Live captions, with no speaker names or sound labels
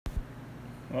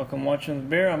Welcome Watching the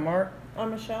Beer. I'm Mark.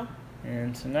 I'm Michelle.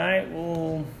 And tonight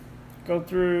we'll go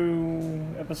through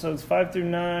episodes 5 through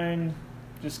 9,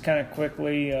 just kind of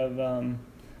quickly of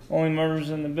Only Murders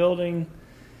in the Building,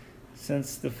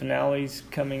 since the finale's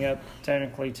coming up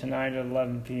technically tonight at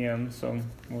 11 p.m. So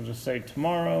we'll just say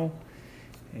tomorrow.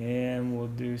 And we'll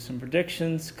do some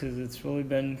predictions because it's really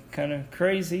been kind of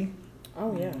crazy.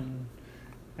 Oh, yeah.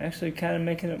 Actually kind of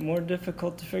making it more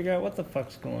difficult to figure out what the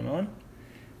fuck's going on.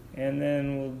 And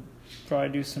then we'll probably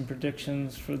do some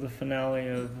predictions for the finale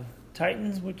of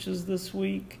Titans, which is this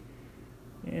week.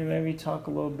 And maybe talk a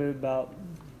little bit about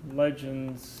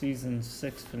Legends Season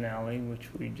 6 finale,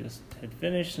 which we just had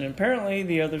finished. And apparently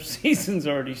the other season's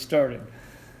already started.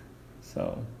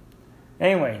 So,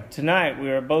 anyway, tonight we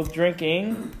are both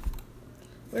drinking...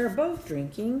 We're both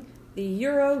drinking the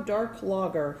Euro Dark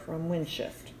Lager from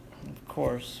Windshift. Of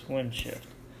course, Windshift.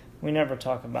 We never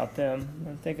talk about them.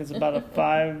 I think it's about a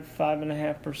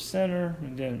 5.5 percenter. They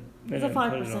didn't put it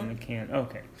on the can.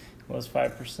 Okay, well, it's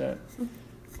 5%.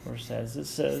 Of course, as it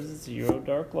says, it's a Euro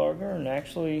Dark Lager, and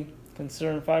actually,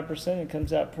 considering 5%, it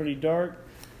comes out pretty dark.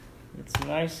 It's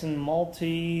nice and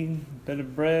malty, bit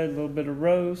of bread, a little bit of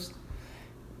roast,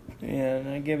 and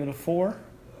I give it a 4.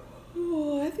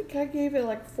 Oh, I think I gave it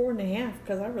like 4.5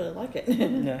 because I really like it.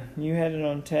 Yeah, you had it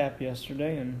on tap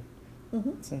yesterday, and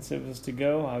since it was to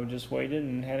go, I just waited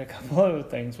and had a couple other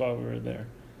things while we were there.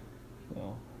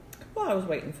 So. Well, I was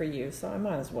waiting for you, so I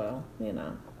might as well,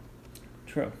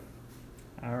 True.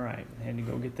 All right. I had to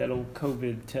go get that old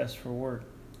COVID test for work.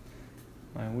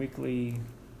 My weekly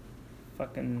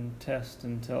fucking test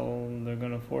until they're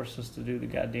going to force us to do the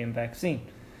goddamn vaccine.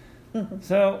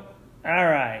 So, all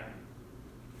right.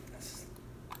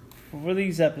 For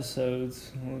these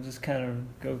episodes, we'll just kind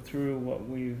of go through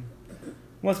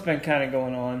what's been kind of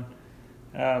going on.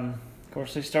 Of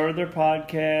course, they started their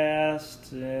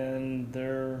podcast, and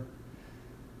they're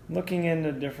looking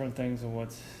into different things of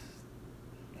what's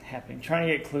happening, trying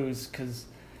to get clues, because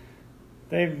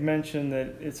they've mentioned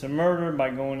that it's a murder by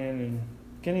going in and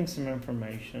getting some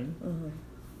information.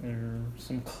 There are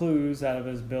some clues out of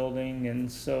his building, and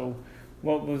so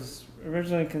what was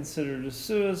originally considered a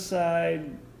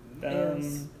suicide,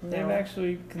 they've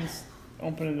actually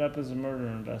opened it up as a murder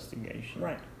investigation.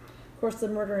 Right. Of course, the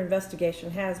murder investigation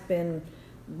has been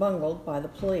bungled by the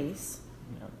police.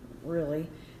 Yeah. Really.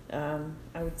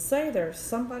 I would say there's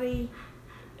somebody,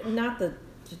 not the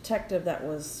detective that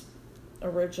was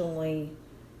originally,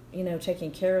 taking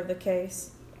care of the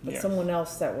case, but someone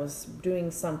else that was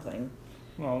doing something.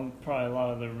 Well, probably a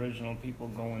lot of the original people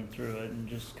going through it and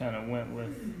just kind of went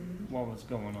with what was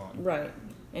going on. Right.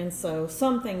 And so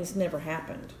some things never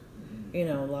happened.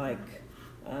 Like,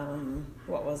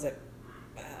 what was it?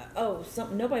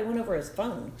 Nobody went over his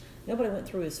phone. Nobody went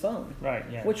through his phone. Right,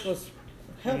 yeah. Which was,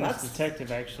 this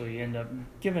detective actually ended up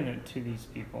giving it to these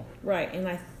people. Right,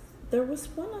 and there was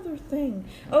one other thing.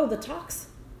 Oh, the tox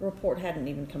report hadn't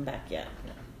even come back yet.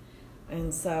 Yeah.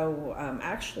 And so,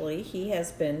 actually, he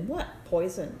has been,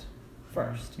 poisoned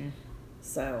first. Mm-hmm.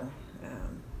 So,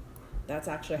 that's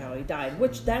actually how he died,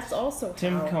 which that's also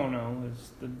Tim Kono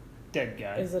is the dead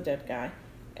guy. Is the dead guy.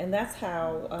 And that's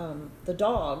how the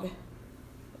dog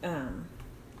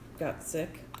got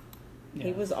sick. Yeah.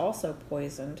 He was also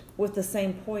poisoned with the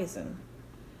same poison.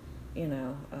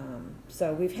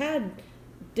 So we've had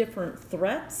different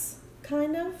threats,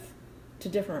 kind of, to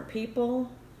different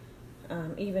people.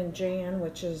 Even Jan,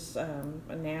 which is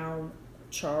now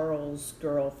Charles'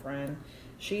 girlfriend,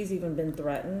 she's even been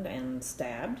threatened and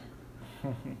stabbed.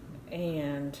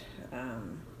 And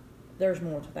there's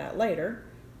more to that later,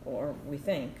 or we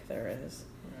think there is.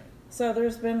 Right. So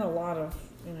there's been a lot of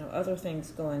other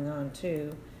things going on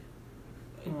too,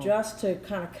 just to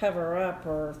kind of cover up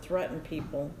or threaten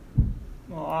people.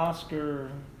 Well, Oscar,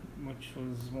 which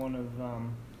was one of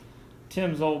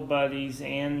Tim's old buddies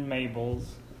and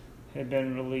Mabel's, had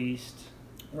been released.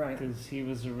 Right. Because he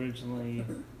was originally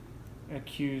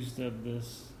accused of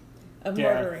this of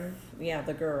death murdering,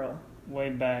 the girl. Way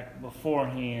back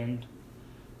beforehand,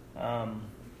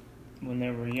 when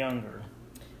they were younger.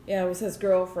 Yeah, it was his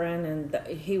girlfriend, and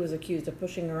he was accused of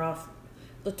pushing her off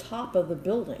the top of the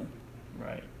building.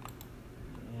 Right.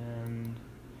 And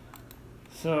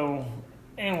so,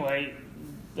 anyway,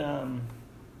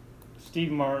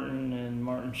 Steve Martin and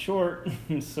Martin Short,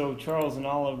 so Charles and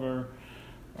Oliver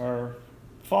are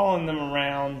following them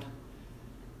around.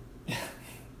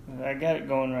 I got it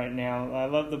going right now. I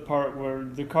love the part where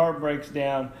the car breaks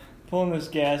down, pulling this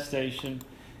gas station,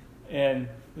 and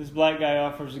this black guy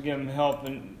offers to give him help,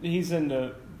 and he's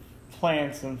into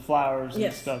plants and flowers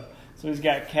and stuff. So he's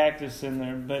got cactus in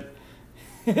there, but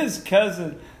his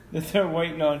cousin that they're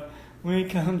waiting on when he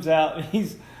comes out,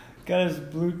 he's got his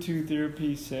Bluetooth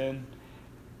earpiece in,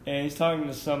 and he's talking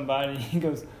to somebody. He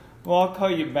goes, "Well, I'll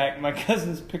call you back. My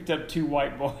cousin's picked up 2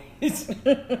 white boys."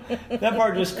 That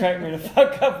part just cracked me the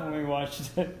fuck up when we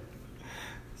watched it.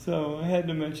 So I had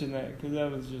to mention that because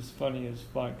that was just funny as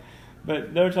fuck.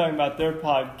 But they're talking about their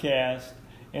podcast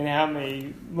and how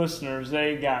many listeners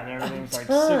they got and everything. It's like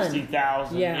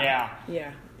 60,000.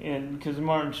 Yeah. And because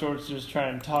Martin Short's just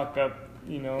trying to talk up,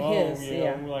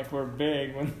 like we're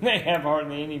big when they have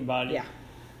hardly anybody. Yeah.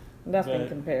 Nothing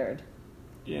compared.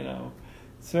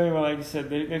 So anyway, like I said,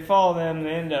 they follow them.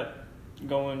 They end up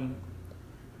going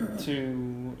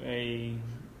to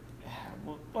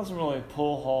wasn't really a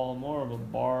pool hall, more of a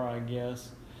bar, I guess.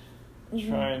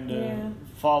 Trying to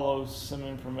follow some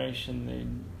information they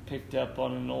picked up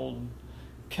on an old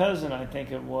cousin, I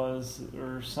think it was,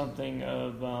 or something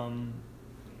of God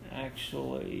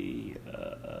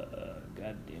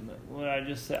damn it, what did I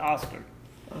just say? Oscar.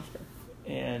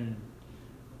 And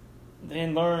they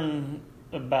learn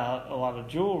about a lot of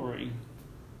jewelry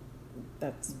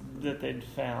that they'd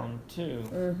found too.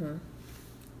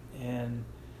 And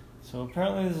so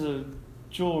apparently there's a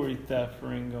jewelry theft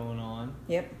ring going on.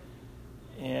 Yep.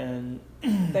 And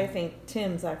they think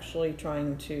Tim's actually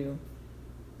trying to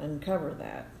uncover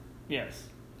that. Yes.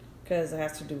 Because it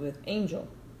has to do with Angel.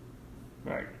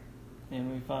 Right.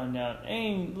 And we find out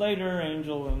later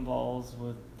Angel involves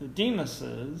with the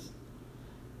Demuses,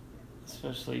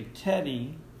 especially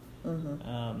Teddy,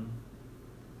 who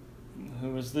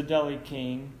was the Deli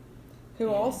King. Who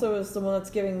also is the one that's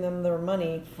giving them their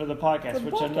money. For the podcast,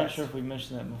 which I'm not sure if we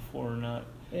mentioned that before or not.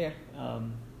 Yeah.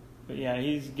 But yeah,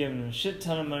 he's giving them a shit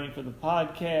ton of money for the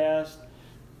podcast.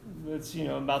 It's,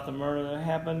 about the murder that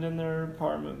happened in their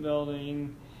apartment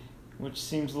building, which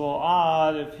seems a little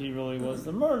odd if he really was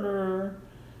the murderer.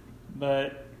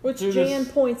 But which Jan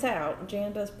points out.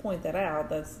 Jan does point that out.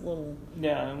 That's a little...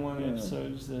 Yeah, in one of the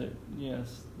episodes that,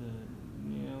 yes,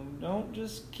 don't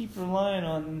just keep relying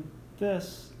on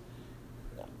this.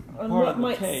 On what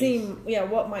might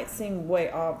seem way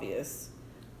obvious,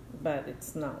 but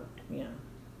it's not,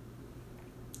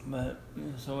 But,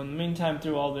 so in the meantime,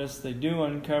 through all this, they do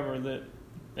uncover that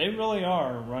they really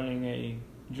are running a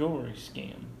jewelry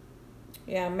scam.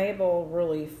 Yeah, Mabel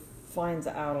really finds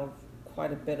out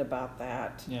quite a bit about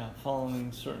that. Yeah,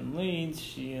 following certain leads,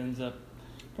 she ends up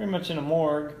pretty much in a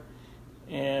morgue.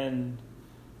 And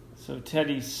so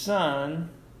Teddy's son,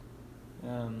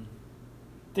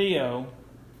 Theo,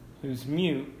 who's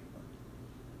mute,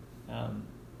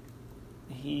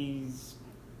 he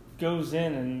goes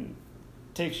in and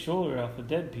takes jewelry off of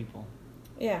dead people.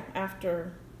 Yeah,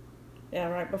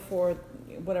 right before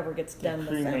whatever gets done with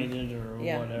them. Cremated or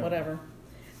whatever.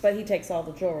 But he takes all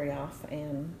the jewelry off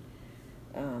and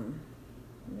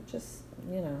just,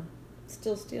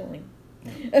 still stealing.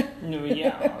 No,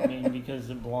 yeah, I mean, because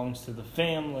it belongs to the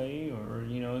family or,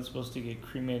 it's supposed to get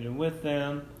cremated with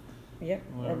them. Yep,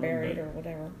 or buried or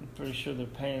whatever. I'm pretty sure they're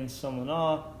paying someone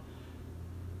off.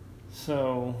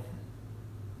 So,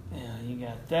 yeah, you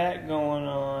got that going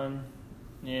on,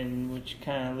 and which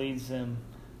kind of leads them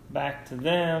back to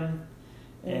them.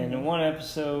 And in one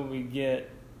episode, we get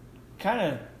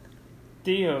kind of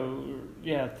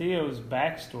Theo's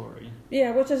backstory.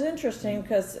 Yeah, which is interesting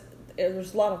because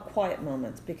there's a lot of quiet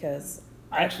moments because...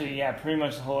 Actually, yeah, pretty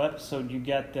much the whole episode, you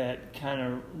got that kind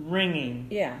of ringing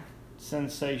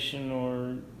sensation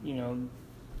or,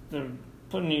 they're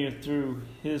putting you through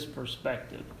his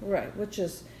perspective. Right, which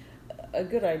is a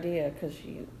good idea because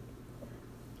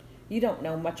you don't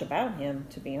know much about him,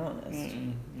 to be honest.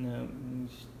 No,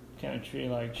 he's kind of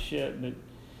treated like shit, but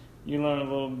you learn a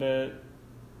little bit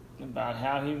about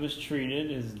how he was treated.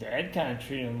 His dad kind of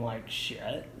treated him like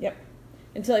shit. Yep,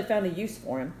 until he found a use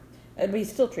for him. And he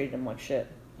still treated him like shit.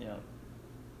 Yeah.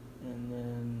 And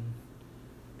then,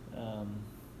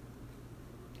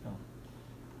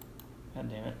 God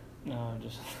damn it. No, I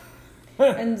just...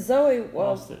 And Zoe,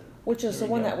 which is the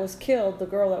one that was killed, the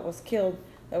girl that was killed,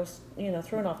 that was,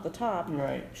 thrown off the top.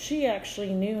 Right. She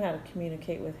actually knew how to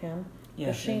communicate with him.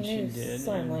 Yes, she knew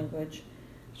sign language.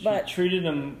 She treated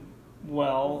him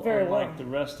well, very unlike well. The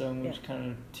rest of them, which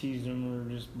kind of teased him or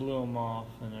just blew him off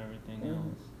and everything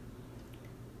else.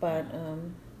 But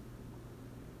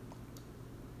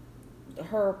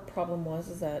her problem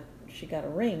is that she got a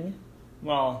ring.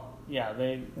 Well, yeah,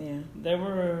 they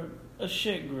were a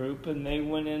shit group, and they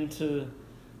went into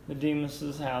the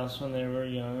Demus's house when they were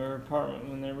younger, or apartment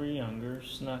when they were younger,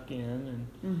 snuck in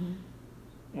and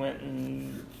went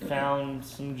and found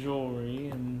some jewelry,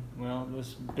 and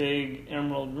this big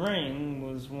emerald ring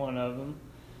was one of them,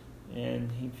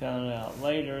 and he found out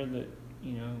later that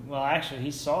actually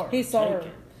he saw her. He saw her,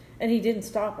 And he didn't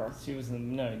stop her. He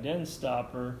didn't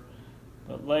stop her.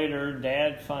 But later,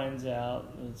 Dad finds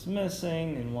out that it's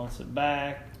missing and wants it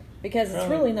back. Because it's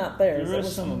really not theirs. There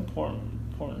is some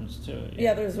importance to it.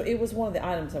 Yeah, it was one of the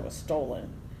items that was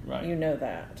stolen. Right. You know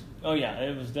that. Oh, yeah,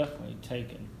 it was definitely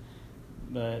taken.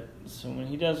 But, so when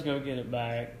he does go get it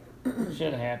back,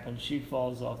 shit happens. She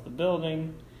falls off the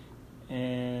building.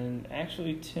 And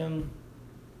actually, Tim,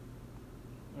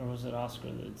 or was it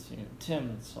Oscar that had seen it?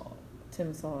 Tim saw it.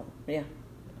 Tim saw it, yeah.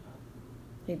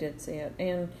 He did see it.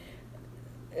 And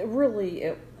it really,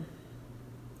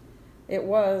 it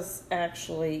was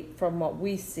actually, from what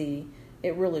we see,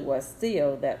 it really was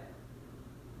Theo that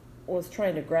was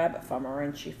trying to grab it from her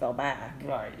and she fell back.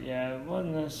 Right, yeah. It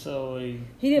wasn't necessarily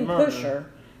He didn't murder. push her.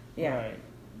 Yeah. Right.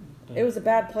 But, it was a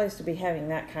bad place to be having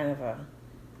that kind of a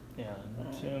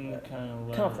Tim kind of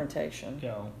let confrontation. it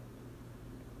go.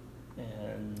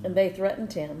 And they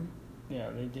threatened him. Yeah,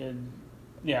 they did.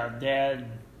 Yeah, Dad,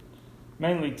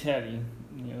 mainly Teddy,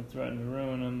 threatened to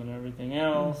ruin him and everything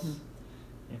else.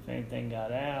 Mm-hmm. If anything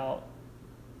got out.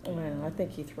 Well, I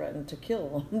think he threatened to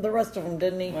kill the rest of them,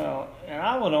 didn't he? Well, and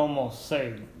I would almost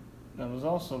say that was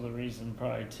also the reason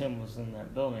probably Tim was in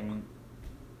that building.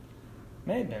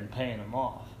 May have been paying him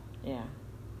off. Yeah.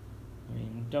 I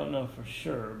mean, don't know for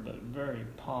sure, but very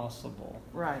possible.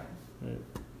 Right. That,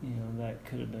 that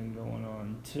could have been going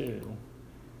on too.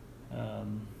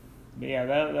 But yeah,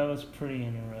 that was pretty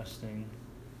interesting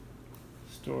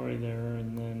story there.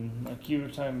 And then, like you were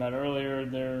talking about earlier,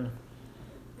 they're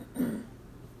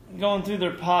going through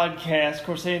their podcast. Of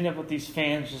course, they end up with these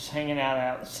fans just hanging out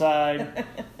outside.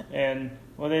 And,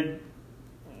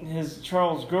 his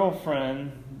Charles'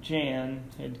 girlfriend, Jan,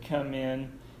 had come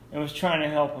in and was trying to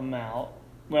help him out.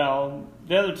 Well,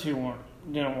 the other two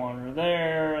didn't want her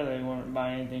there. They weren't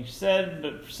buying anything she said.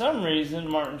 But for some reason,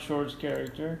 Martin Short's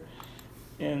character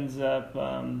ends up...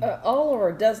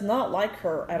 Oliver does not like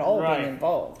her at all being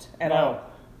involved. At all.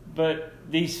 But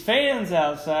these fans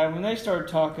outside, when they start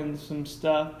talking some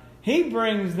stuff, he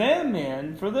brings them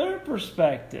in for their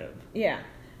perspective. Yeah.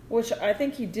 Which I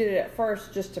think he did it at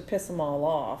first just to piss them all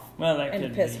off. Well, that and could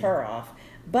to piss be. her off.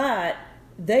 But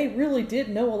they really did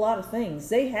know a lot of things.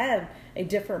 They had a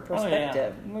different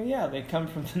perspective. Oh, yeah. Well, yeah, they come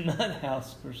from the nut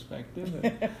house perspective.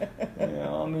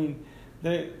 I mean,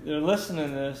 they're listening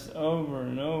to this over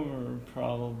and over,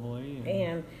 probably.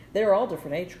 And they were all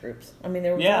different age groups. I mean,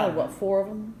 there was only, 4 of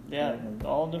them? Yeah,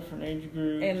 all different age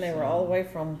groups. And they were all the way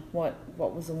from, what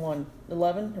was the one,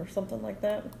 11 or something like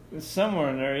that? Somewhere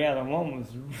in there, yeah, the one was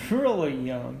really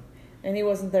young. And he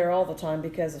wasn't there all the time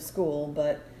because of school,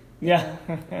 but... Yeah.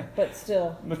 But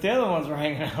still. But the other ones were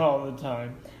hanging out all the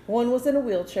time. One was in a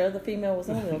wheelchair. The female was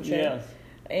in a wheelchair. Yes.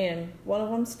 And one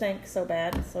of them stank so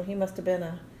bad, so he must have been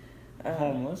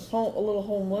homeless. A little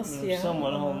homeless, yeah.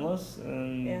 Somewhat homeless.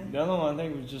 And the other one, I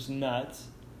think, was just nuts.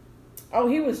 Oh,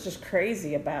 he was just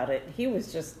crazy about it. He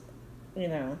was just, he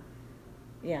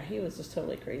was just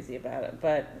totally crazy about it.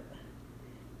 But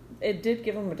it did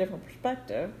give him a different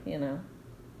perspective,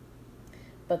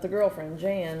 But the girlfriend,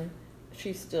 Jan,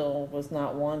 she still was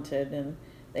not wanted, and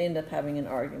they ended up having an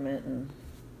argument,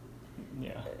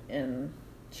 and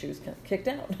she was kind of kicked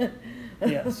out.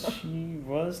 Yes, she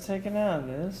was taken out of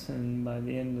this, and by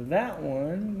the end of that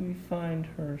one, we find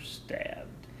her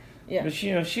stabbed. Yeah. But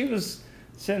she was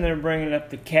sitting there bringing up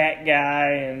the cat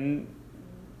guy and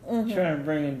trying to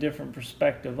bring a different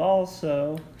perspective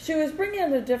also. She was bringing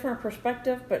in a different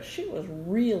perspective, but she was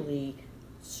really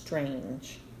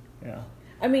strange. Yeah.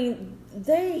 I mean,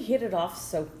 they hit it off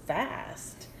so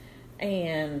fast,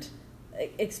 and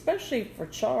especially for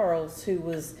Charles, who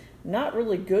was not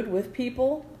really good with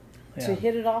people, to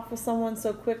hit it off with someone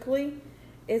so quickly,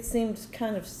 it seemed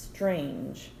kind of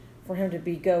strange for him to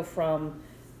go from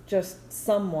just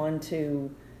someone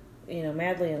to,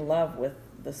 madly in love with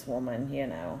this woman,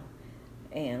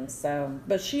 and so,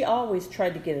 but she always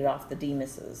tried to get it off the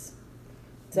Demuses.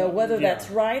 So whether that's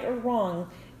right or wrong,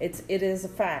 it is a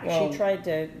fact. Well, she tried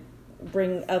to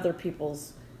bring other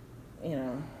people's,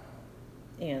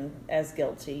 in as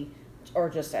guilty, or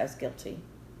just as guilty.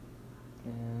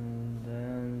 And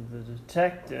then the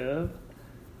detective,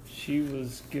 she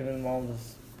was giving him all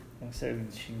this, like I said,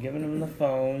 she'd given him the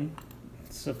phone,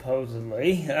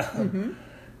 supposedly,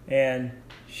 and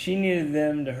she needed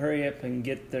them to hurry up and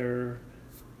get their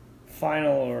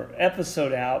final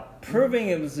episode out, proving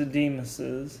it was the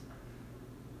Demuses.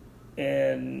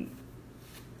 And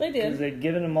they did, because they'd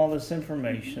given them all this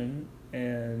information,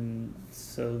 and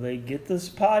so they get this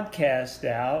podcast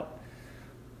out.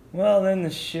 Well, then the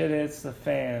shit hits the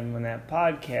fan when that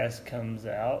podcast comes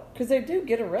out. Because they do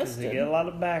get arrested. Because they get a lot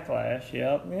of backlash.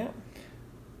 Yep. Yeah.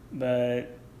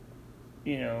 But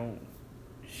you know,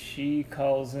 she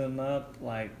calls him up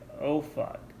like, oh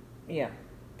fuck. Yeah.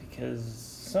 Because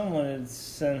someone had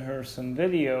sent her some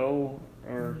video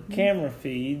or camera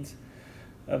feeds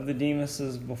of the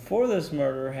Demuses before this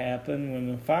murder happened, when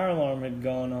the fire alarm had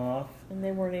gone off. And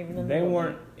they weren't even in the They building.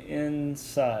 weren't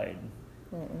inside.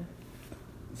 Mm-mm.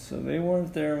 So they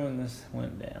weren't there when this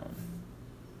went down.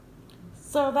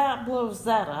 So that blows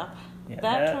that up. Yeah,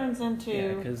 that turns into...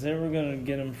 Yeah, because they were going to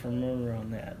get him for murder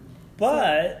on that.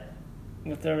 But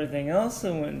with everything else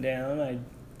that went down, I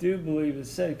do believe it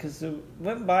said, because it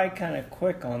went by kind of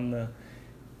quick on the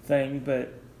thing,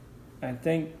 but I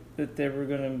think that they were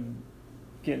going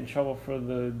to get in trouble for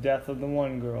the death of the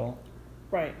one girl.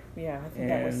 Right, yeah, I think And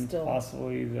that was still...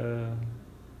 possibly the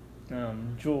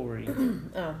jewelry.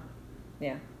 Oh,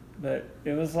 yeah. But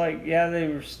it was like, yeah, they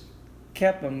were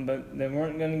kept him, but they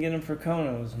weren't going to get him for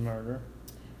Kono's murder.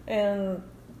 And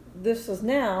this has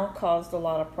now caused a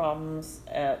lot of problems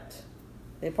at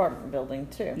the apartment building,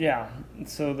 too. Yeah,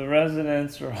 so the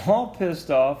residents are all pissed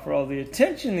off for all the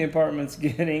attention the apartment's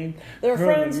getting. Their for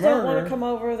friends the don't want murder. to come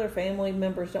over. Their family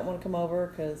members don't want to come over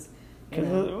because,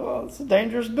 Well, it's a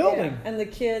dangerous building. And the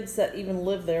kids that even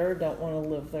live there don't want to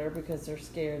live there because they're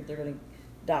scared they're going to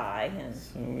die. And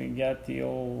So we got the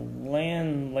old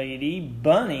landlady,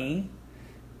 Bunny,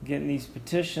 getting these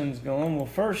petitions going. Well,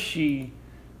 first she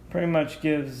pretty much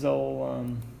gives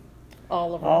old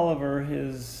Oliver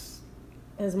his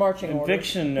marching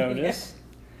eviction orders. notice.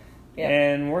 Yeah.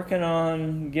 And working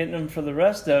on getting him for the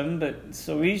rest of them. But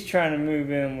so he's trying to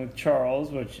move in with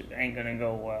Charles, which ain't going to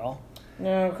go well.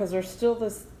 No, because there's still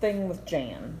this thing with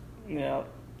Jan. Yeah.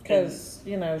 Because,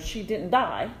 she didn't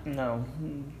die. No.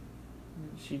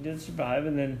 She did survive,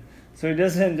 and then so he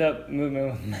does end up moving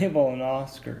with Mabel and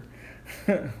Oscar.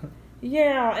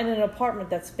 Yeah, in an apartment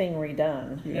that's being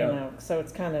redone, Yeah. so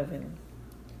it's kind of in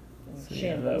So, yeah,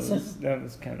 shambles. that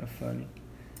was kind of funny.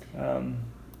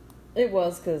 It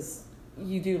was because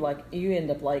you end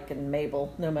up liking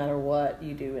Mabel no matter what.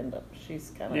 You do end up,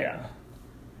 she's kind of... Yeah.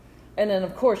 And then,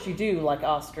 of course, you do like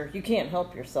Oscar. You can't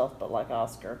help yourself but like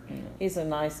Oscar. Yeah. He's a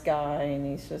nice guy, and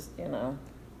he's just, And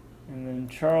then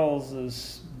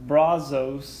Charles's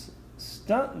Brazos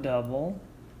stunt double,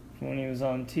 when he was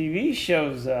on TV,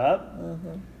 shows up,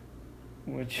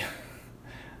 which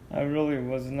I really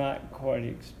was not quite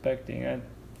expecting. I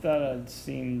thought I'd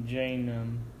seen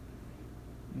Jane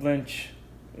Lynch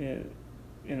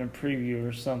in a preview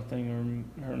or something,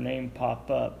 or her name pop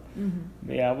up.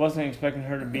 But yeah, I wasn't expecting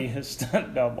her to be his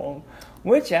stunt double,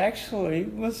 which actually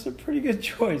was a pretty good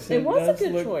choice. It was a does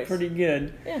good look choice. Pretty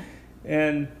good.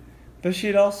 Yeah. But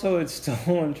she'd also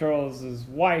stolen Charles's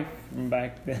wife from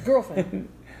back then. Girlfriend.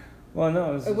 Well,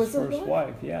 no, it was his it first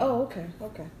wife. Yeah. Oh, okay.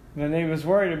 And he was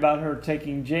worried about her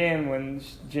taking Jan when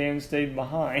Jan stayed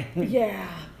behind. Yeah.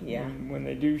 When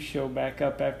they do show back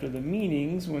up after the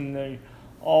meetings, when they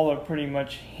all are pretty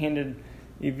much handed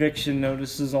eviction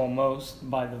notices almost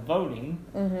by the voting.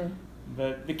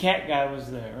 But the cat guy was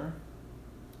there.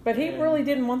 But he really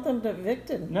didn't want them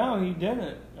evicted. No, he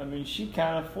didn't. I mean, she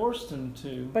kind of forced him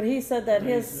to. But he said that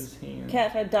raise his hand.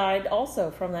 cat had died also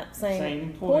from that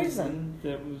same poison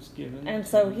that was given. And to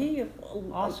so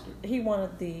Oscar. he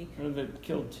wanted Or that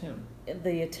killed Tim.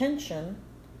 the attention,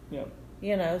 Yep.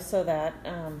 so that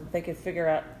they could figure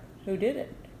out who did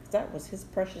it. 'Cause that was his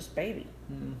precious baby.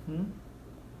 Mm-hmm.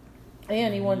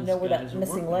 And he wanted to know where These that guys are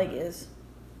missing working leg on it. is.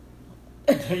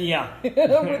 Yeah.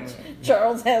 Which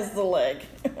Charles has the leg.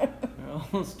 I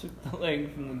almost took the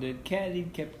leg from the dead cat he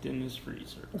kept in his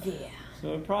freezer. Yeah.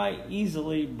 So it probably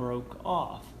easily broke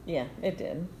off. Yeah, it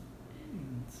did.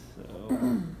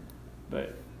 So,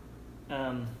 but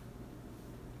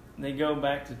they go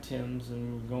back to Tim's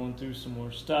and we're going through some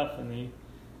more stuff, and they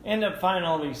end up finding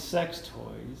all these sex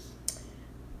toys.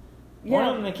 One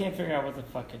of them they can't figure out what the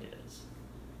fuck it is.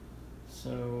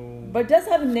 So, But it does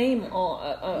have a name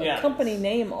on a company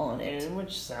name on it. and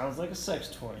which sounds like a sex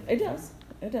toy. It does.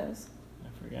 It does.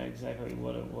 I forgot exactly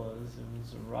what it was. It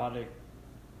was erotic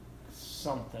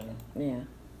something. Yeah.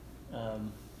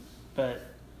 But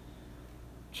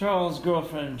Charles'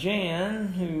 girlfriend Jan,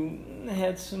 who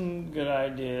had some good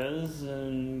ideas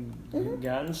and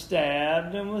gotten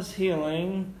stabbed and was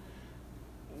healing,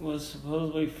 was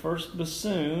supposedly first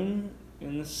bassoon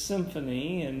in the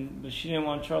symphony, but she didn't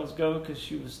want Charles to go because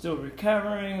she was still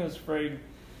recovering. Was afraid,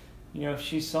 if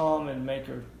she saw him, it'd make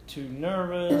her too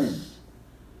nervous.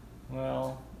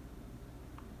 Well,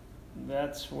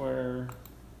 that's where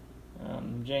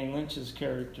Jane Lynch's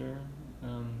character,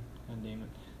 God damn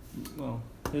it, well,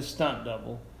 his stunt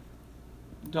double,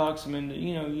 talks him into,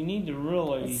 you need to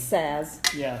really... Saz.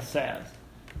 Yeah, Saz.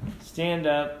 Stand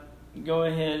up, go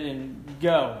ahead and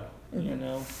go. you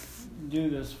know, do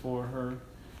this for her.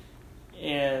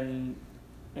 And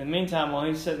in the meantime, while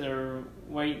he's sitting there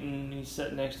waiting, he's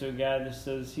sitting next to a guy that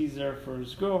says he's there for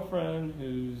his girlfriend,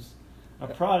 who's a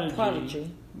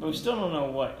prodigy. But we still don't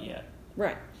know what yet.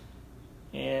 Right.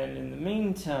 And in the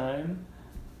meantime,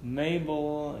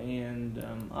 Mabel and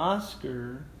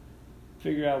Oscar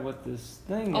figure out what this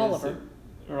thing Oliver. is.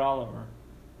 Or Oliver.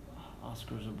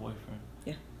 Oscar's a boyfriend.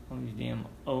 Yeah. All these damn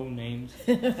O names.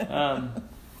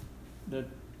 That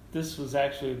this was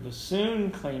actually a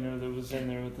bassoon cleaner that was in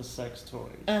there with the sex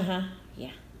toys. Uh-huh.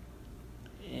 Yeah.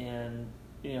 And,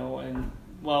 you know, and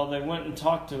well, they went and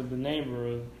talked to the neighbor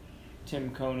of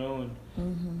Tim Kono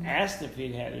and asked if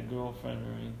he'd had a girlfriend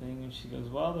or anything. And she goes,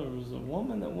 well, there was a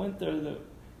woman that went there that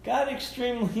got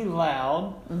extremely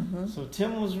loud. So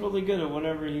Tim was really good at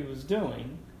whatever he was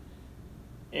doing.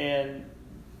 And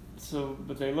so,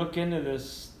 but they look into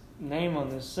this name on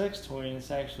this sex toy, and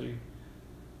it's actually,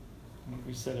 like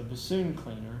we said, a bassoon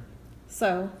cleaner.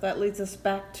 So that leads us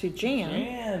back to Jan.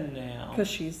 Jan now. Because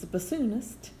she's the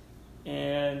bassoonist.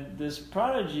 And this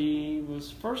prodigy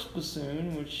was first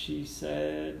bassoon, which she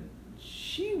said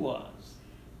she was.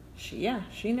 She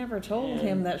never told And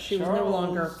him that she was no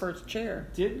longer Charles first chair.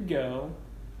 Did go.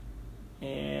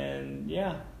 And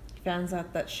yeah. Finds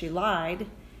out that she lied.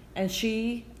 And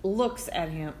she looks at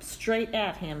him, straight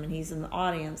at him, and he's in the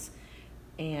audience.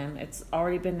 And it's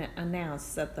already been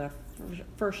announced that the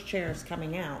first chair is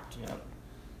coming out. Yep.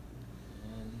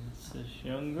 And it's this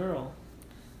young girl.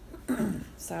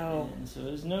 So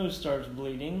His nose starts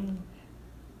bleeding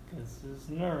because his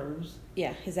nerves.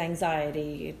 yeah, his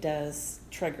anxiety does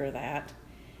trigger that.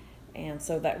 And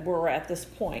so that we're at this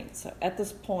point. So at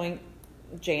this point,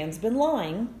 Jan's been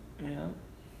lying. Yeah.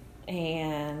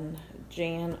 And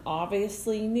Jan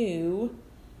obviously knew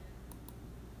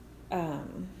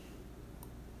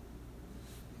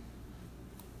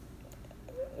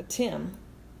Tim.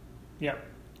 Yep.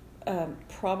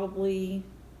 Probably.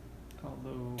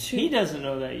 Although he doesn't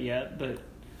know that yet, but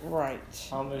Right.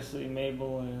 obviously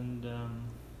Mabel and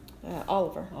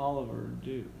Oliver. Oliver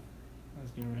do. I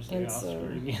was going to say And Oscar so-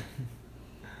 again.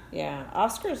 Yeah,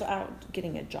 Oscar's out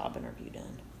getting a job interview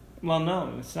done. Well,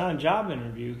 no, it's not a job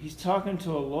interview. He's talking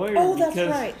to a lawyer. Oh, that's because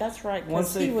right. That's right. 'cause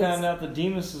Once they he was found out the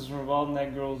Demuses were involved in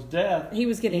that girl's death, He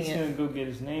was getting he's it going to go get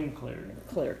his name cleared.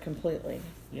 cleared completely.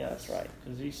 Yes, That's right.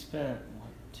 Because he spent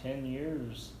 10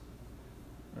 years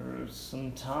or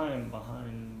some time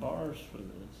behind bars for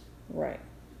this. Right.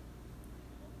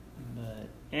 But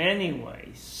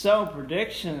anyway, so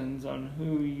predictions on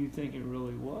who you think it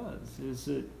really was. Is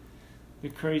it the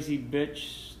crazy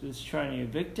bitch that's trying to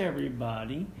evict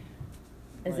everybody?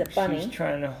 Is Like it Bunny? She's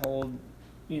trying to hold,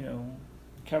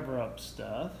 cover up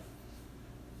stuff.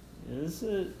 Is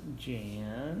it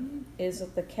Jan? Is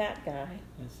it the cat guy?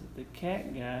 Is it the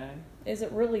cat guy? Is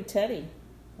it really Teddy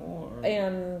Or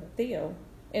and Theo?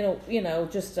 In a,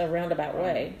 just a roundabout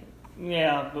way.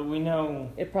 yeah, but we know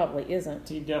It probably isn't.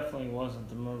 he definitely wasn't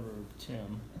the murderer of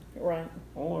Tim. Right.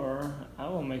 Or I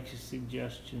will make a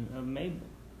suggestion of Mabel.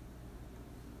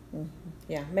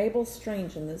 Yeah, Mabel's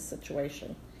strange in this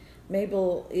situation.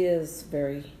 Mabel is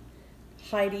very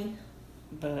hidey.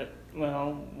 But,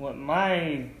 well, what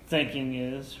my thinking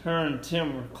is, her and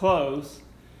Tim were close.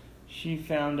 She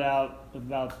found out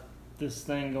about this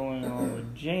thing going on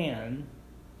with Jan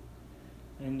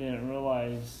and didn't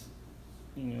realize,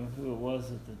 who it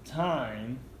was at the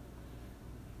time.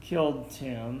 Killed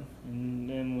Tim. And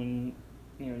then when,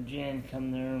 Jan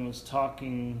come there and was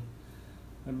talking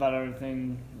about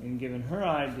everything and giving her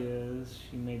ideas,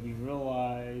 she maybe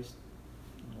realized,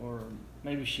 or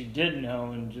maybe she did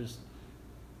know and just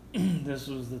this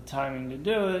was the timing to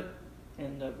do it,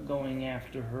 end up going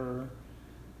after her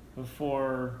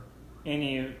before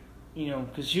any,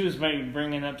 because she was maybe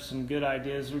bringing up some good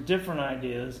ideas or different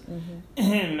ideas,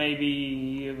 and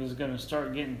maybe it was going to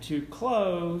start getting too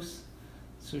close,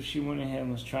 so she went ahead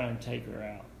and was trying to take her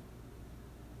out.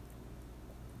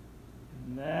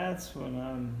 And that's what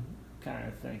I'm kind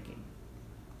of thinking.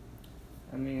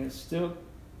 I mean, it still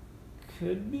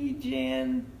could be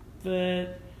Jan,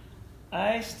 but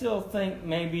I still think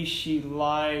maybe she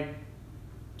lied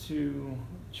to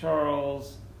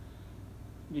Charles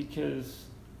because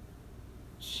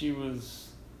she was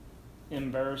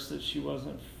embarrassed that she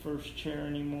wasn't first chair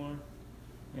anymore.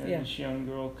 And Yeah. this young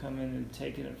girl come in and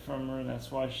taking it from her.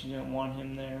 That's why she didn't want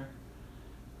him there.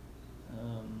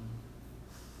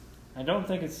 I don't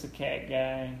think it's the cat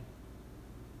guy.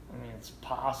 I mean, it's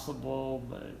possible,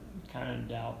 but kind of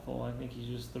doubtful. I think he's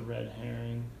just the red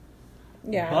herring.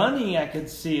 Yeah. Bunny, I could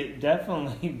see it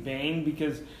definitely being,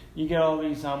 because you get all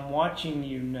these "I'm watching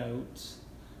you" notes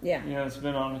Yeah. You know, it's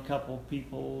been on a couple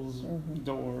people's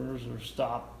doors or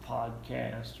stop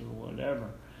podcast or whatever.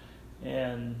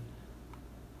 And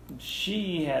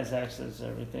she has access to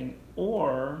everything.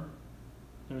 Or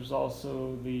there's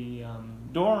also the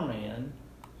doorman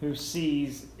who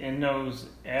sees and knows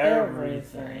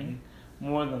everything,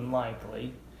 more than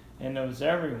likely, and knows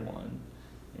everyone.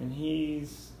 And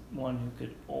he's one who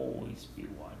could always be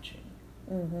watching.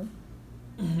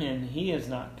 Mm-hmm. And he has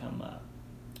not come up.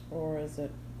 Or is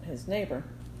it his neighbor?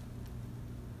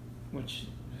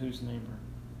 Whose neighbor?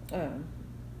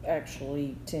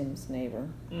 Actually, Tim's neighbor.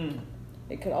 Mm.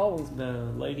 It could always be.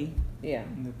 The lady Yeah.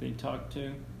 that they talked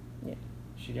to? Yeah.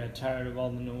 She got tired of all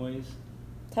the noise?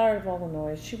 Tired of all the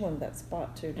noise. She wanted that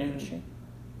spot too, didn't she?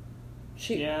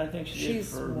 Yeah, I think she did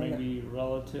for maybe a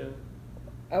relative.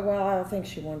 Well, I think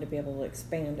she wanted to be able to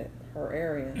expand her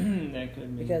area. That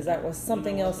could be. Because that was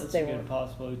something else that's they a good were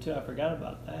possibility too. I forgot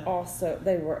about that. also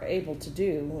they were able to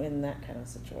do in that kind of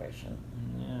situation.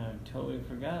 Yeah, I totally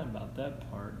forgot about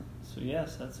that part. So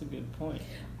yes, that's a good point.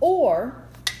 Or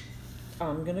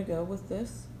I'm gonna go with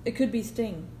this. It could be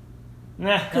Sting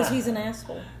because he's an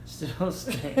asshole. Still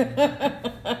Sting.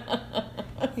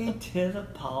 He did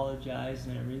apologize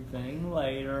and everything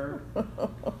later.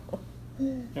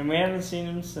 And we haven't seen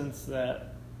him since the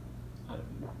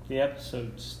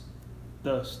episode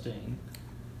The Sting.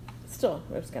 Still,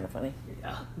 it was kind of funny.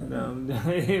 Yeah, no,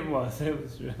 it was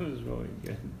really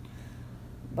good.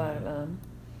 But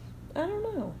I don't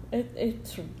know.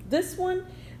 It's this one.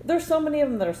 There's so many of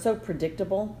them that are so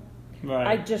predictable. Right.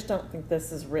 I just don't think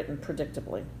this is written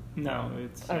predictably. No,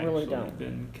 it's I really actually don't.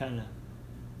 been kind of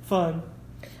fun.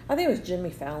 I think it was Jimmy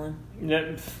Fallon.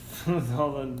 Yeah, with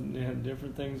all the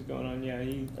different things going on. Yeah,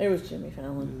 It was Jimmy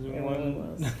Fallon. It really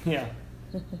was. Yeah.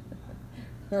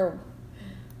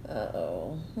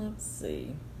 Let's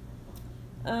see.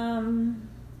 I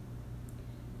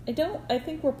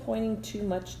think we're pointing too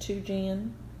much to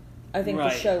Jan. I think the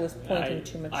show is pointing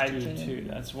too much to Jan. I do too.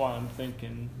 That's why I'm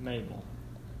thinking Mabel.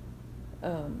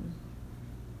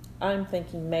 I'm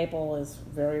thinking Mabel is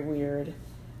very weird.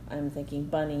 I'm thinking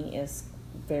Bunny is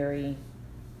very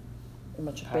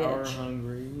much a power bitch.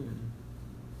 Hungry.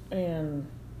 And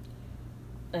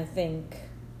I think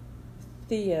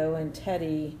Theo and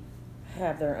Teddy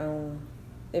have their own.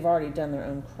 They've already done their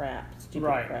own crap, stupid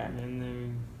crap. And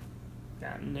they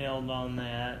got nailed on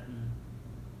that.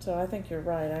 So I think you're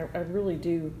right. I really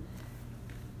do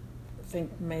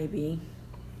think maybe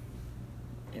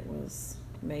it was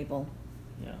Mabel.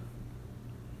 Yeah.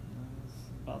 That's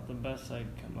about the best I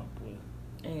could come up with.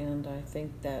 And I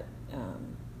think that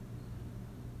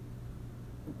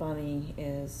Bunny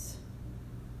is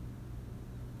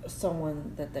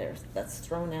someone that's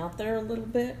thrown out there a little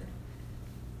bit.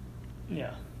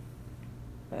 Yeah.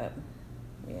 But,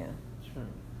 yeah. Sure.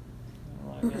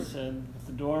 Like I said,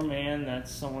 the doorman,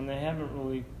 that's someone they haven't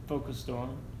really focused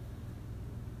on.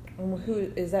 And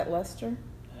who is that? Lester?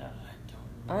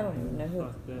 I don't even know who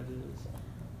that is.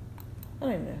 I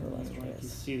don't even know who Lester like is. You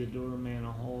see the doorman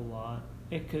a whole lot.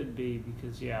 It could be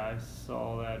because I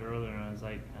saw that earlier and I was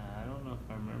like, I don't know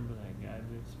if I remember that guy.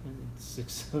 But it's been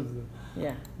 6 of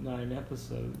the 9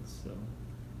 episodes, so.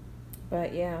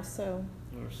 But yeah, so.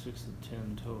 Or 6 of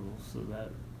 10 total, so that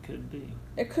could be.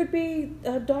 It could be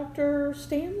Dr.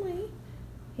 Stanley.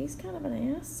 He's kind of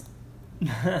an ass.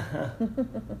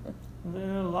 A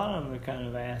lot of them are kind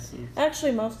of asses.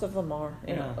 Actually, most of them are,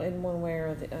 in one way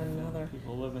or another.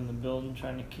 People live in the building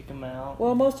trying to kick them out.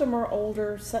 Well, most of them are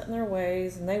older, set in their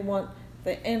ways, and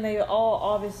they all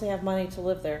obviously have money to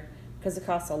live there because it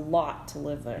costs a lot to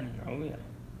live there. Oh yeah.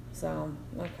 So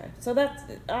okay, so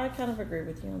I kind of agree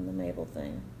with you on the Mabel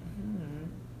thing. Mm-hmm.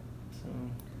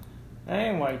 So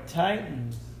anyway,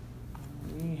 Titans.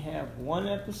 We have 1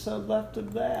 episode left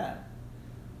of that.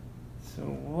 So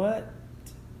what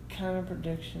kind of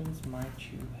predictions might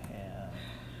you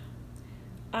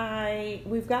have?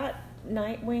 We've got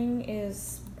Nightwing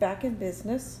is back in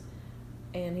business,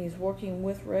 and he's working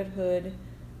with Red Hood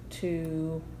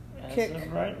to kick. As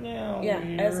of right now. Yeah,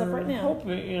 as of right now.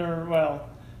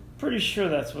 Pretty sure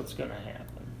that's what's going to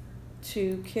happen.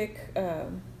 To kick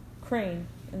Crane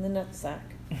in the nutsack.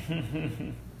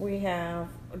 We have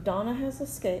Donna has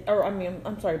escaped,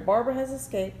 Barbara has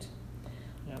escaped.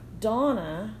 Yep.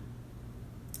 Donna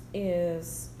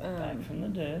is back from the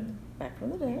dead.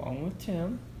 Along with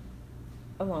Tim.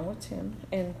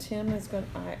 And Tim is going.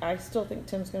 I still think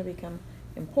Tim's going to become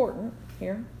important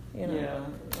here. Yeah,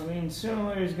 I mean, sooner or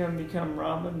later he's going to become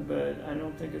Robin, but I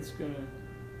don't think it's going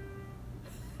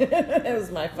to. It was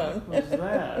my phone. What was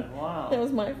that? Wow. It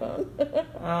was my phone.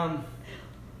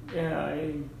 Yeah,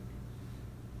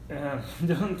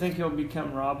 Don't think he'll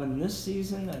become Robin this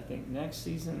season. I think next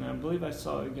season. I believe I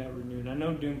saw it got renewed. I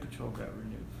know Doom Patrol got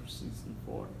renewed for season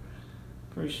 4.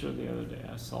 Pretty sure the other day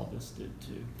I saw this did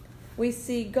too. We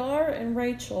see Gar and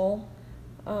Rachel.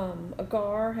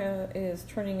 Gar is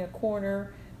turning a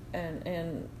corner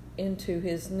and into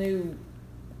his new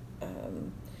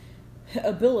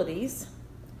abilities,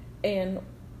 and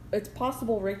it's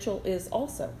possible Rachel is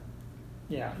also.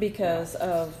 Yeah. Because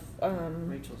of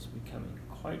Rachel's becoming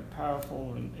quite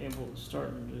powerful and able to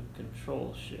start to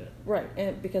control shit. Right,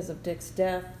 and because of Dick's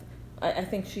death, I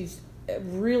think she's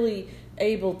really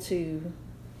able to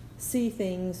see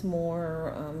things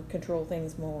more, control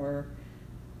things more,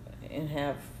 and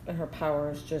her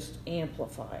powers just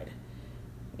amplified,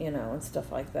 and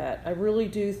stuff like that. I really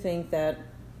do think that,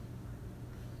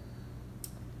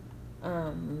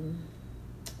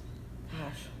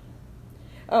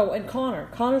 Oh, and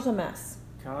Connor's a mess.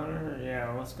 Connor,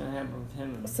 yeah, what's going to happen with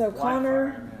him? So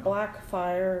Connor,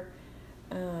 Blackfire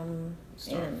Blackfire,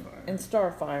 and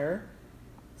Starfire.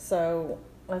 So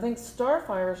I think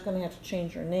Starfire is going to have to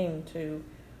change her name to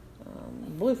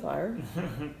Bluefire.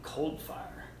 Coldfire.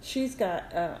 She's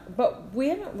got, but we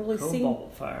haven't really seen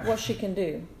Fire. what she can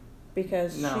do,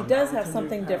 because she does have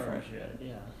something different. Yet,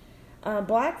 yeah.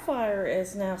 Blackfire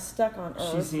is now stuck on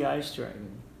Earth. She's the ice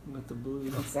dragon with the blue.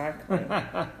 Exactly.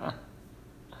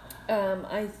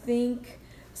 I think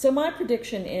so. My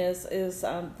prediction is this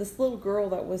little girl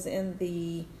that was in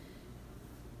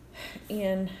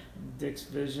Dick's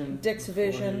vision.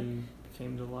 He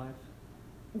came to life.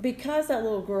 Because that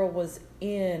little girl was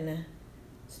in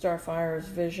Starfire's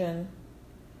vision,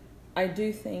 I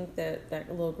do think that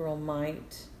little girl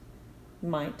might,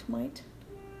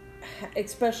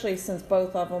 especially since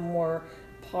both of them were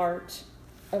part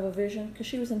of a vision, because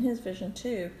she was in his vision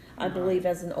too, I believe,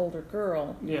 as an older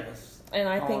girl. Yes. And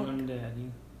I Calling think him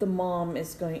Daddy. the mom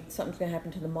something's going to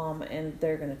happen to the mom, and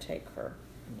they're going to take her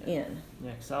in.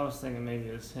 Yeah, because I was thinking maybe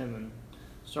it's him and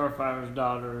Starfire's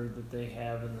daughter that they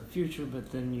have in the future,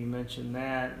 but then you mentioned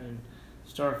that, and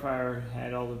Starfire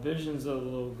had all the visions of the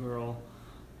little girl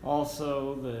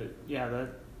also. That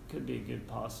could be a good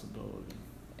possibility.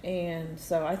 And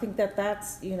so I think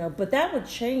that's, but that would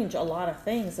change a lot of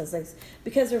things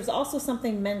because there was also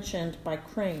something mentioned by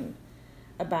Crane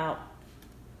about,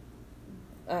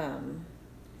 there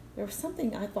was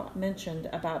something I thought mentioned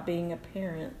about being a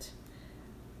parent,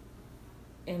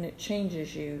 and it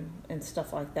changes you and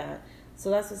stuff like that.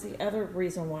 So that's just the other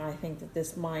reason why I think that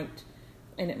this might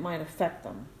affect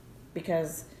them,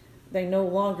 because they no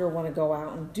longer want to go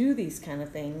out and do these kind of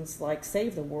things like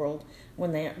save the world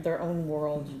when their own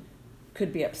world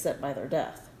could be upset by their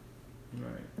death.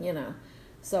 Right.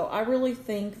 So I really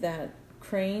think that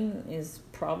Crane is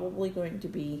probably going to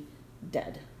be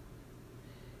dead.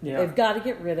 Yeah. They've got to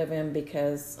get rid of him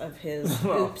because of his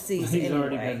oopsies. He's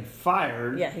already been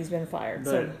fired. Yeah, he's been fired.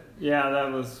 But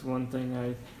that was one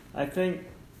thing I think.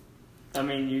 I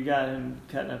mean, you got him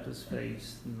cutting up his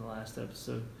face in the last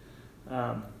episode.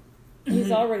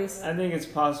 He's already. I think it's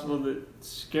possible that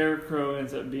Scarecrow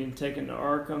ends up being taken to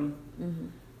Arkham,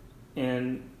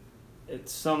 and at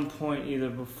some point,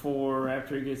 either before or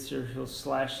after he gets here, he'll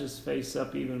slash his face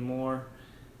up even more.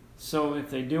 So if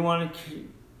they do want to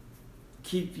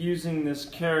keep using this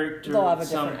character, at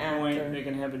some point they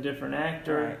can have a different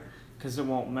actor, because it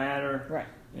won't matter. Right.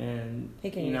 And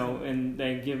and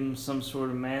they give him some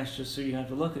sort of mask just so you have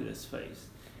to look at his face,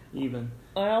 even.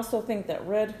 I also think that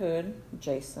Red Hood,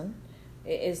 Jason,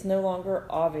 is no longer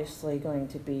obviously going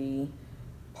to be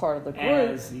part of the group.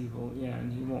 As evil, yeah,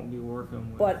 and he won't be working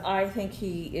with. But I think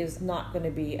he is not going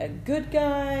to be a good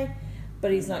guy,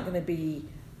 but he's not going to be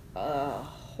a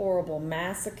horrible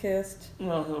masochist.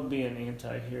 Well, he'll be an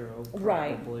anti-hero,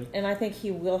 probably. Right, and I think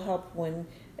he will help when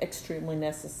extremely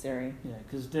necessary. Yeah,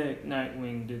 because Dick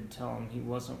Nightwing did tell him he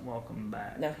wasn't welcome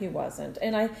back. No, he wasn't.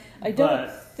 And I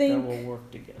don't think... they will work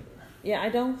together. Yeah, I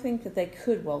don't think that they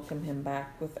could welcome him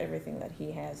back with everything that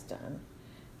he has done,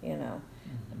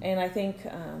 And I think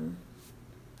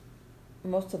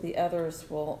most of the others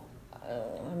will...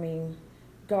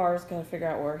 Gar's got to figure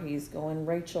out where he's going.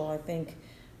 Rachel, I think,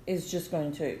 is just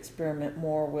going to experiment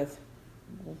more with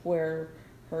where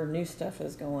her new stuff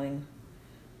is going.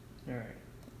 All right.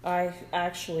 I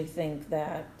actually think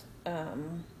that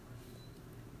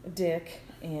Dick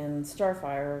and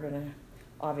Starfire are going to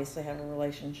obviously have a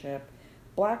relationship.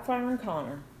 Blackfire and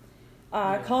Connor.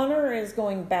 Connor is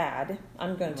going bad.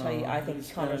 I'm going to tell you, I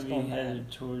think Connor's going bad. He's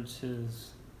headed towards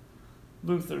his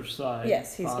Luthor side.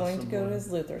 Yes, he's going to go to his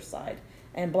Luthor side.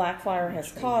 And Blackfire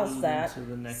has caused that.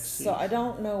 So I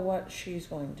don't know what she's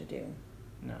going to do.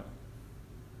 No.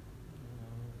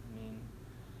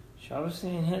 She obviously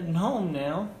ain't heading home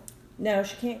now. No,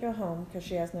 she can't go home because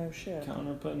she has no ship.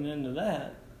 Connor putting into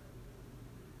that.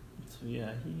 So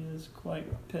yeah, he is quite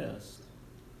pissed.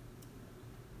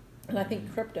 And I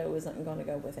think Crypto isn't going to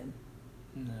go with him.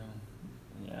 No.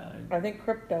 Yeah. I think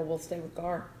Crypto will stay with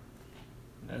Gar.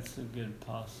 That's a good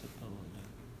possibility.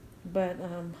 But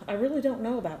I really don't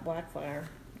know about Blackfire.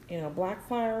 You know,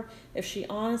 Blackfire, if she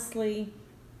honestly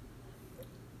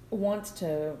wants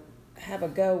to have a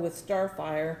go with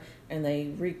Starfire and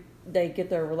they get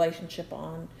their relationship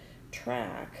on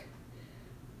track,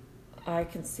 I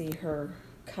can see her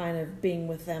kind of being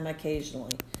with them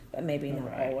occasionally, but maybe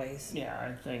not always. Yeah,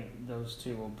 I think those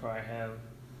two will probably have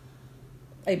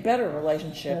a better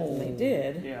relationship than they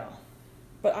did. Yeah.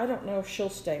 But I don't know if she'll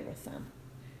stay with them.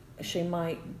 She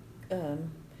might,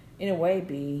 in a way,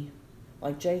 be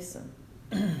like Jason.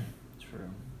 True.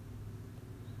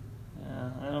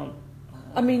 Yeah,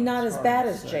 I mean, not as bad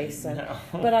as say, Jason, no.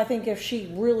 but I think if she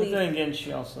really... But then again,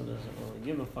 she also doesn't really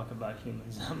give a fuck about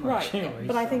humans that much right, anyway.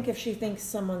 But I think if she thinks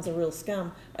someone's a real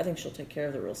scum, I think she'll take care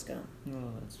of the real scum.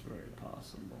 No, that's very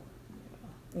possible.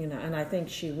 Yeah. You know, and I think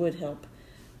she would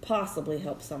possibly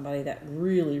help somebody that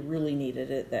really, really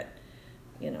needed it, that,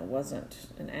 you know, wasn't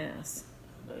an ass.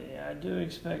 But yeah, I do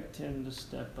expect him to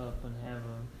step up and have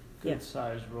a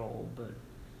good-sized role, but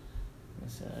like I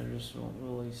said, I just don't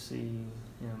really see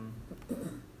him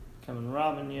becoming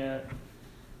Robin yet,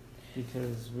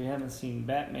 because we haven't seen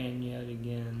Batman yet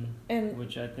again,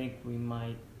 which I think we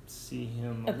might see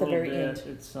him a little bit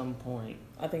at some point.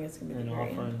 I think it's going to be the very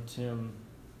end. And offering Tim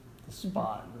the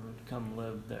spot to come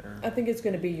live there. I think it's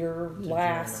going to be your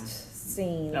last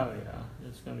scene. Oh yeah,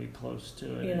 it's going to be close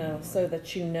to it. You know, so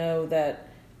that you know that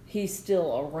he's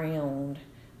still around,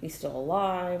 he's still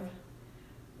alive,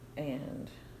 and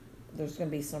there's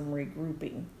going to be some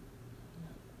regrouping.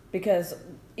 Because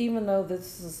even though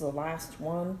this is the last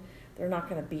one, they're not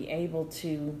going to be able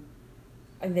to,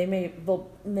 and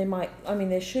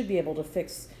they should be able to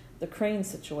fix the Crane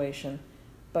situation,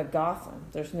 but Gotham,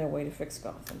 there's no way to fix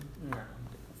Gotham. No,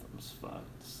 Gotham's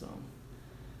fucked, so.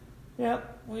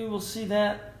 Yep, we will see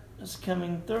that this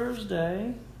coming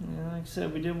Thursday. Yeah, like I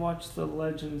said, we did watch the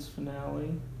Legends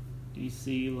finale.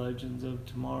 DC Legends of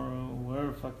Tomorrow, whatever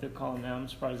the fuck they're calling it now. I'm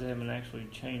surprised they haven't actually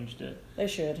changed it. They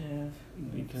should have.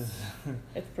 Because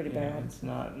it's pretty bad. It's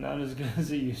not as good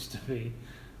as it used to be.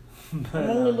 But,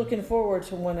 I'm only looking forward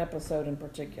to one episode in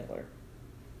particular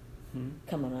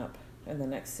coming up in the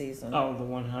next season. Oh, the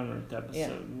 100th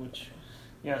episode, which,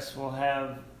 yes, we'll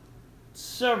have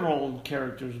several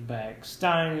characters back.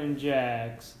 Stein and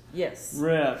Jax. Yes.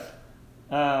 Rip.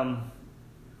 Captain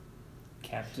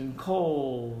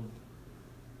Cold.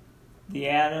 The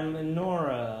Atom and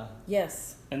Nora.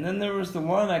 Yes. And then there was the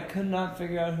one I could not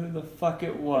figure out who the fuck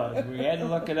it was. We had to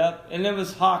look it up. And it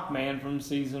was Hawkman from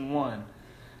season 1.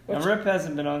 Now, Rip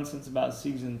hasn't been on since about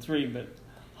season 3, but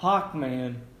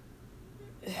Hawkman,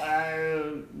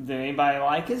 did anybody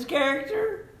like his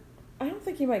character? I don't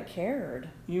think anybody cared.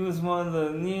 He was one of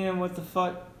the, what the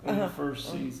fuck in the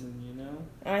first season, you know?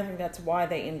 I think that's why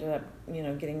they ended up,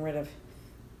 getting rid of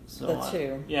the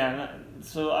two.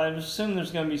 So I assume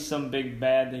there's going to be some big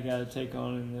bad they got to take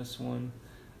on in this one.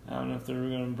 I don't know if they're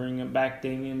going to bring it back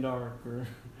Damien Dark or...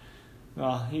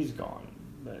 Well, he's gone,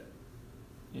 but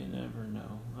you never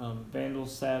know. Vandal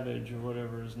Savage or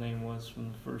whatever his name was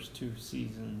from the first 2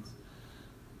 seasons.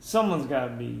 Someone's got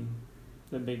to be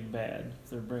the big bad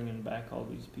if they're bringing back all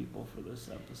these people for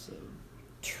this episode.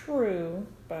 True,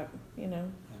 but,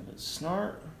 But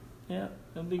Snart, yeah,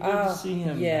 it'll be good to see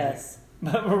him. Yes. Back.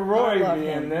 But with Roy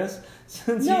being this,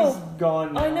 since he's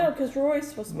gone now. I know, because Roy's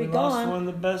supposed to be gone. We lost one of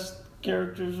the best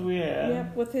characters we had.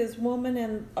 Yep, with his woman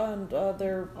and all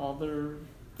their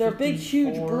big,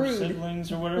 huge brood.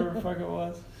 Siblings or whatever the fuck it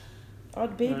was. All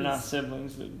the babies. They're not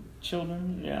siblings, but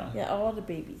children, yeah. Yeah, all the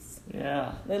babies.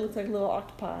 Yeah. They look like little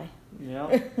octopi.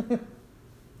 Yeah.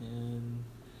 And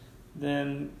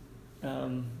then,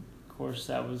 of course,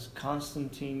 that was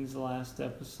Constantine's last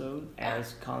episode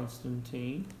as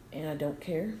Constantine. And I don't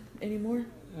care anymore.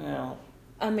 Well,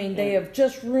 I mean, they have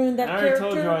just ruined that character. I already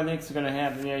told you I think it's going to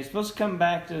happen. Yeah, he's supposed to come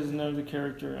back as another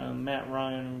character, Matt,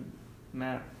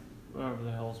 whatever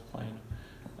the hell's playing.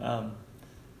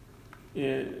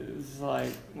 It's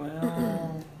like,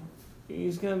 well,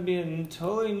 he's going to be a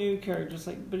totally new character. It's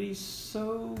like, but he's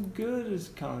so good as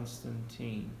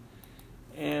Constantine.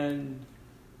 And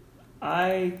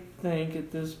I think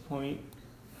at this point,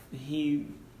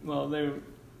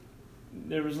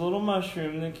 there was a little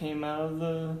mushroom that came out of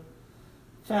the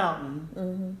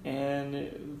fountain, and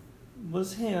it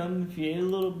was him. If you ate a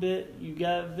little bit, you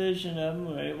got a vision of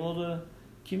him, were able to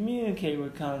communicate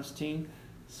with Constantine.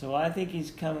 So I think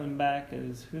he's coming back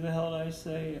as, who the hell did I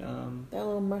say? That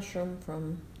little mushroom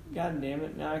from... God damn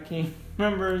it, now I can't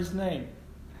remember his name.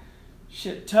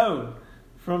 Shit, Toad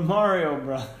from Mario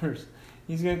Brothers.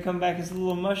 He's gonna come back as a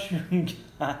little mushroom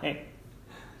guy.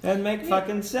 That'd make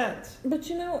fucking sense. But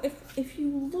you know, if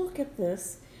you look at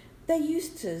this, they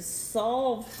used to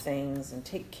solve things and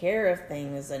take care of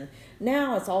things, and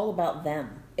now it's all about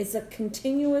them. It's a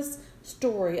continuous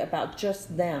story about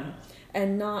just them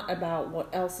and not about what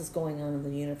else is going on in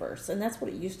the universe. And that's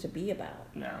what it used to be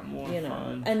about. Now more you know.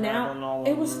 fun. And now all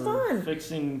it was over, fun.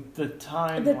 Fixing the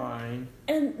timeline.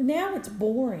 And now it's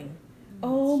boring.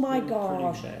 Oh my really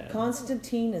gosh. pretty bad.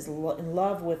 Constantine is in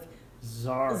love with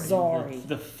Zari.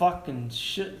 The fucking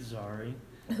shit Zari.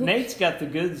 Nate's got the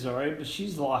good Zari, but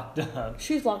she's locked up.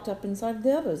 She's locked up inside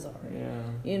the other Zari.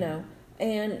 Yeah. You know.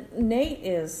 And Nate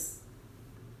is,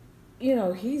 you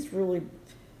know, he's really,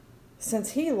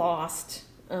 since he lost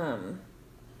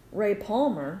Ray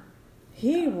Palmer,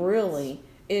 he really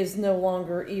is no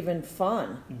longer even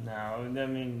fun. No, I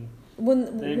mean,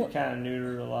 they've kind of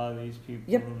neutered a lot of these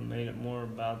people and made it more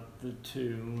about the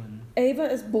two. And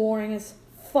Ava is boring as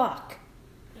fuck.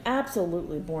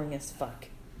 Absolutely boring as fuck.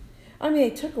 I mean, they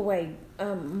took away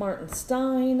Martin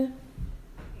Stein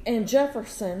and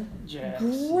Jefferson.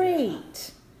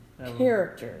 Great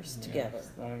characters together.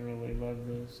 I really love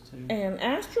those two. And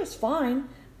Astra's fine,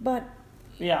 but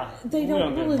they we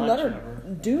don't really let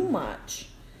her do much.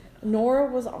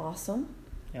 Nora was awesome.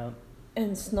 Yep.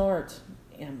 And Snart,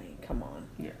 I mean, come on.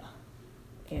 Yeah.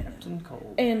 Captain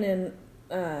Cold. And then,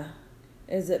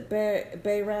 is it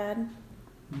Bayrad?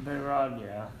 Bayrad,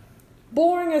 yeah.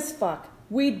 Boring as fuck.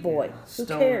 Weed boy. Yeah. Who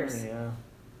cares? Yeah.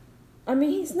 I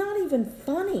mean, he's not even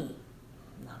funny.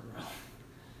 Not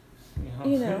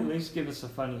really. You know. At least give us a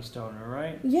funny stoner,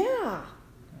 right? Yeah.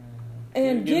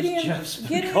 And Gideon's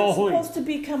supposed to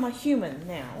become a human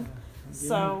now.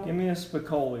 Give me a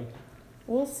Spicoli.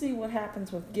 We'll see what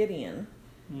happens with Gideon.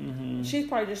 Mm-hmm. She's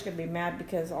probably just going to be mad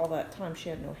because all that time she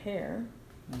had no hair.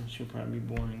 And she'll probably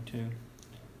be boring too.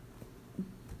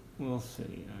 We'll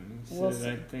see.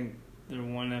 I think they're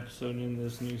one episode in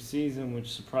this new season, which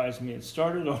surprised me. It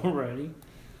started already.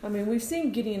 I mean, we've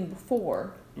seen Gideon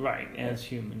before. Right, as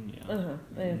human, yeah. Uh-huh.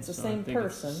 And it's the same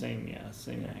person. It's the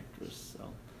same actress,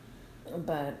 so.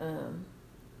 But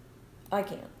I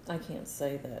can't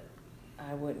say that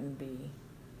I wouldn't be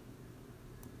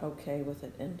okay with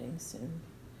it ending soon.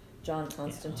 John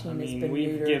Constantine has been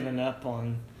we've neutered. given up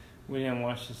on. We didn't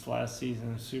watch this last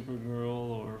season of Supergirl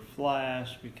or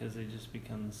Flash because they just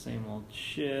become the same old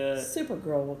shit.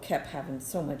 Supergirl kept having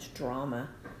so much drama.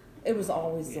 It was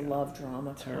always the love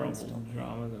drama. Terrible constantly.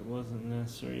 drama that wasn't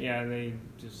necessary. Yeah, they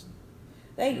just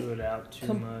They threw it out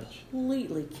too much.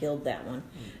 Completely killed that one.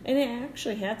 Mm-hmm. And it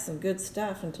actually had some good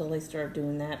stuff until they started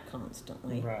doing that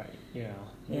constantly. Right, yeah.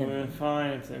 It would have been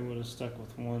fine if they would have stuck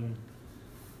with one,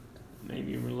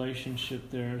 maybe relationship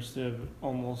there instead of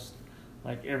almost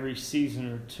like every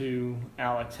season or two,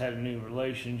 Alex had a new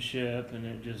relationship and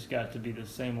it just got to be the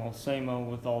same old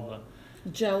with all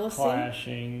the jealousy,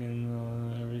 clashing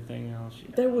and everything else.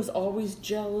 Yeah. There was always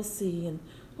jealousy and,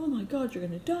 oh my God, you're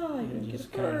going to die, you're going to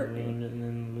get hurt. Ruined it, and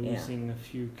then losing a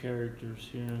few characters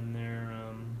here and there.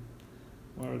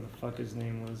 Whatever the fuck his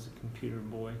name was, the computer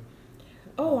boy.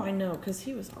 Oh, I know, because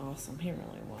he was awesome. He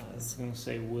really was. I was going to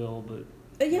say Will, but...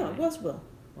 yeah, it was Will.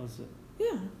 Was it?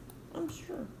 Yeah, I'm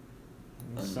sure.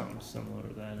 Something similar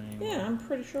to that anyway. Yeah, I'm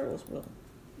pretty sure it was Will.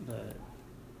 But,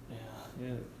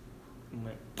 it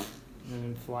went... And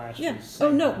then Flash was...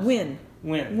 Oh, no, Win.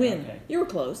 Win. Okay. You were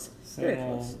close. Very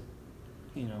close.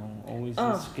 Always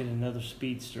let's get another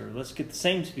speedster. Let's get the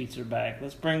same speedster back.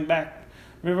 Let's bring back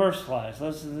Reverse Flash. I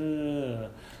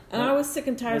was sick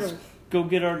and tired of... go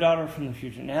get our daughter from the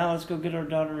future. Now let's go get our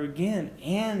daughter again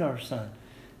and our son.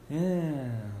 Yeah.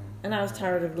 And I was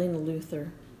tired of Lena Luthor.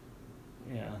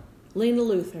 Yeah. Lena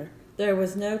Luthor. There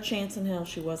was no chance in hell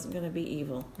she wasn't going to be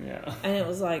evil. Yeah. And it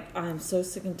was like, I'm so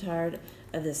sick and tired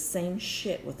of this same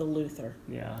shit with the Luthor.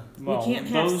 Yeah. Well, we can't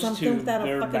have something without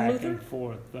a fucking back Luthor. And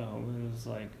forth, though. It was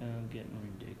like getting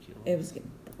ridiculous. It was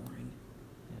getting boring.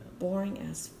 Yeah. Boring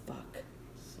as fuck.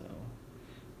 So,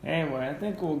 anyway, I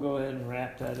think we'll go ahead and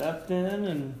wrap that up then.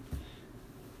 And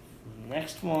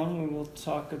next one, we will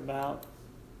talk about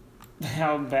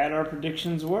how bad our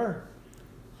predictions were.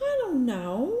 I don't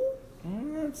know.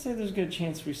 I'd say there's a good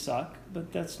chance we suck,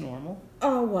 but that's normal.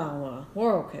 Oh, well,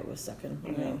 we're okay with sucking. I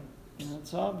mean,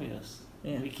 that's obvious.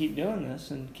 Yeah. We keep doing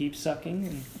this and keep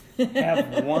sucking and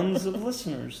have ones of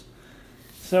listeners.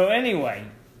 So anyway,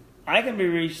 I can be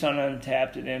reached on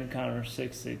Untapped at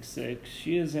mconnor666.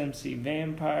 She is MC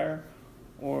Vampire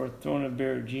or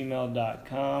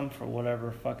throwinabeer@gmail.com for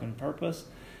whatever fucking purpose.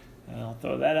 I'll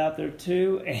throw that out there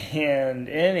too. And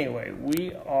anyway,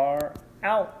 we are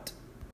out.